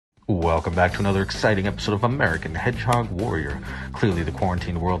Welcome back to another exciting episode of American Hedgehog Warrior. Clearly the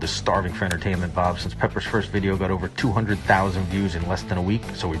quarantined world is starving for entertainment, Bob, since Pepper's first video got over 200,000 views in less than a week,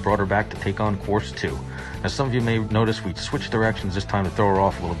 so we brought her back to take on Course 2. Now some of you may notice we switched directions this time to throw her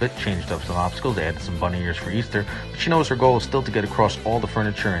off a little bit, changed up some obstacles, added some bunny ears for Easter, but she knows her goal is still to get across all the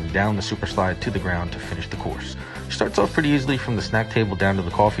furniture and down the super slide to the ground to finish the course. She starts off pretty easily from the snack table down to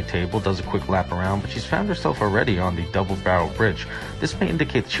the coffee table, does a quick lap around, but she's found herself already on the double barrel bridge. This may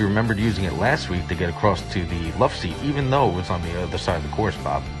indicate that she remembered using it last week to get across to the love seat, even though it was on the other side of the course,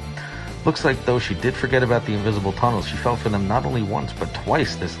 Bob. Looks like though she did forget about the invisible tunnels. She fell for them not only once, but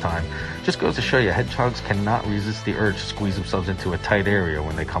twice this time. Just goes to show you, hedgehogs cannot resist the urge to squeeze themselves into a tight area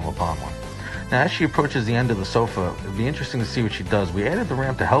when they come upon one. Now, as she approaches the end of the sofa, it'll be interesting to see what she does. We added the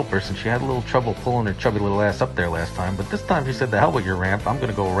ramp to help her since she had a little trouble pulling her chubby little ass up there last time, but this time she said, "The hell with your ramp, I'm going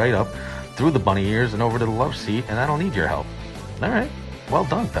to go right up, through the bunny ears and over to the love seat, and I don't need your help." Alright, well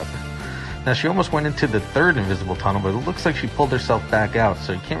done, Pepper. Now, she almost went into the third invisible tunnel, but it looks like she pulled herself back out,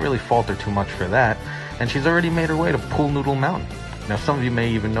 so you can't really fault her too much for that, and she's already made her way to Pool Noodle Mountain. Now, some of you may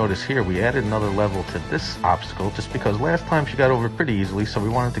even notice here, we added another level to this obstacle just because last time she got over pretty easily, so we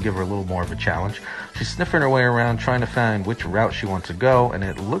wanted to give her a little more of a challenge. She's sniffing her way around, trying to find which route she wants to go, and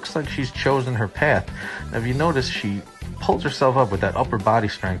it looks like she's chosen her path. Now, if you notice, she pulls herself up with that upper body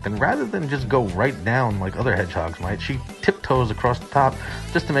strength, and rather than just go right down like other hedgehogs might, she tiptoes across the top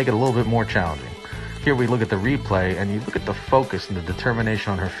just to make it a little bit more challenging. Here we look at the replay, and you look at the focus and the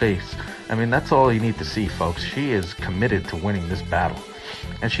determination on her face. I mean, that's all you need to see, folks. She is committed to winning this battle.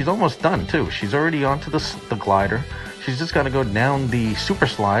 And she's almost done, too. She's already onto the glider. She's just got to go down the super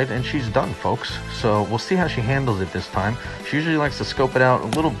slide, and she's done, folks. So we'll see how she handles it this time. She usually likes to scope it out a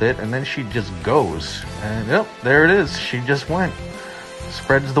little bit, and then she just goes. And, yep, there it is. She just went.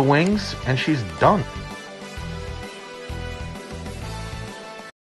 Spreads the wings, and she's done.